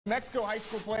Mexico high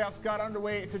school playoffs got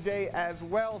underway today as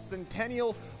well.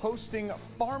 Centennial hosting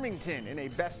Farmington in a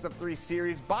best-of-3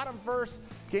 series. Bottom first,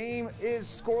 game is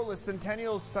scoreless.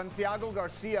 Centennial's Santiago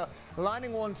Garcia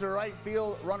lining one to right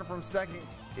field. Runner from second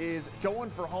is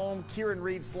going for home. Kieran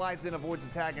Reed slides in, avoids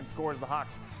the tag, and scores. The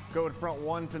Hawks go in front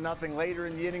 1-0. Later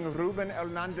in the inning, Ruben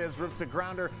Hernandez rips a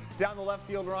grounder down the left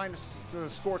field line to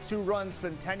score 2 runs.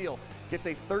 Centennial gets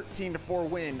a 13-4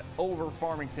 win over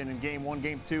Farmington in Game 1.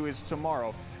 Game 2 is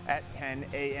tomorrow at 10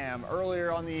 a.m.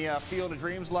 Earlier on the Field of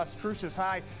Dreams, Las Cruces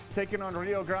High taking on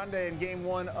Rio Grande in Game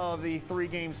 1 of the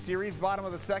 3-game series. Bottom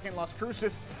of the second, Las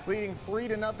Cruces leading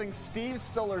 3-0. Steve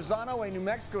Solorzano, a New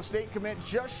Mexico State commit,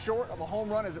 just short of a home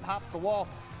run as it hops the wall.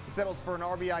 He settles for an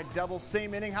RBI double.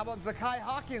 Same inning. How about Zakai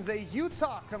Hawkins, a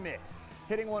Utah commit,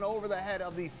 hitting one over the head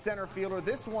of the center fielder.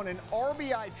 This one an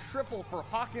RBI triple for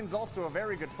Hawkins, also a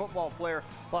very good football player.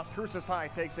 Las Cruces High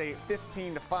takes a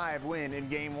 15-5 win in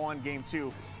Game 1. Game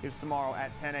 2 is tomorrow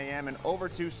at 10 a.m. And over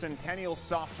to Centennial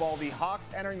softball. The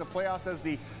Hawks entering the playoffs as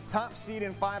the top seed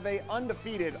in 5A,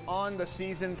 undefeated on the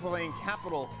season, playing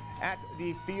Capital at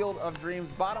the Field of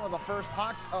Dreams. Bottom of the first,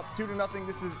 Hawks up 2-0.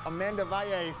 This is Amanda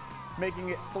Valles making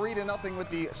it 3-0 with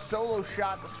the solo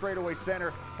shot to straightaway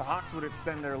center. The Hawks would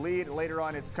extend their lead. Later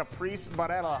on, it's Caprice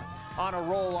Barella on a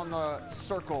roll on the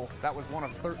circle. That was one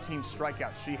of 13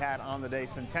 strikeouts she had on the day.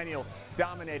 Centennial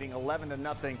dominating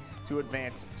 11-0 to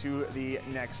advance to the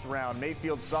next round.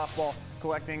 Mayfield softball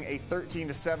collecting a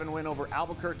 13-7 win over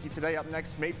Albuquerque today. Up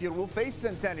next, Mayfield will face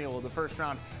Centennial in the first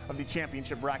round of the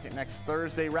championship bracket next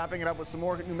Thursday. Wrapping it up with some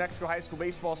more New Mexico high school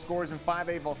baseball scores in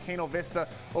 5A. Volcano Vista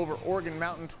over Oregon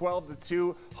Mountain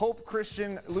 12-2. Hope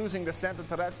Christian losing to Santa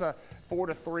Teresa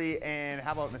 4-3. And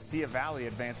how about Mesilla Valley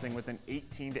advancing with an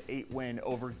 18-8 win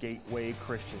over Gateway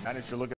Christian? That is your look at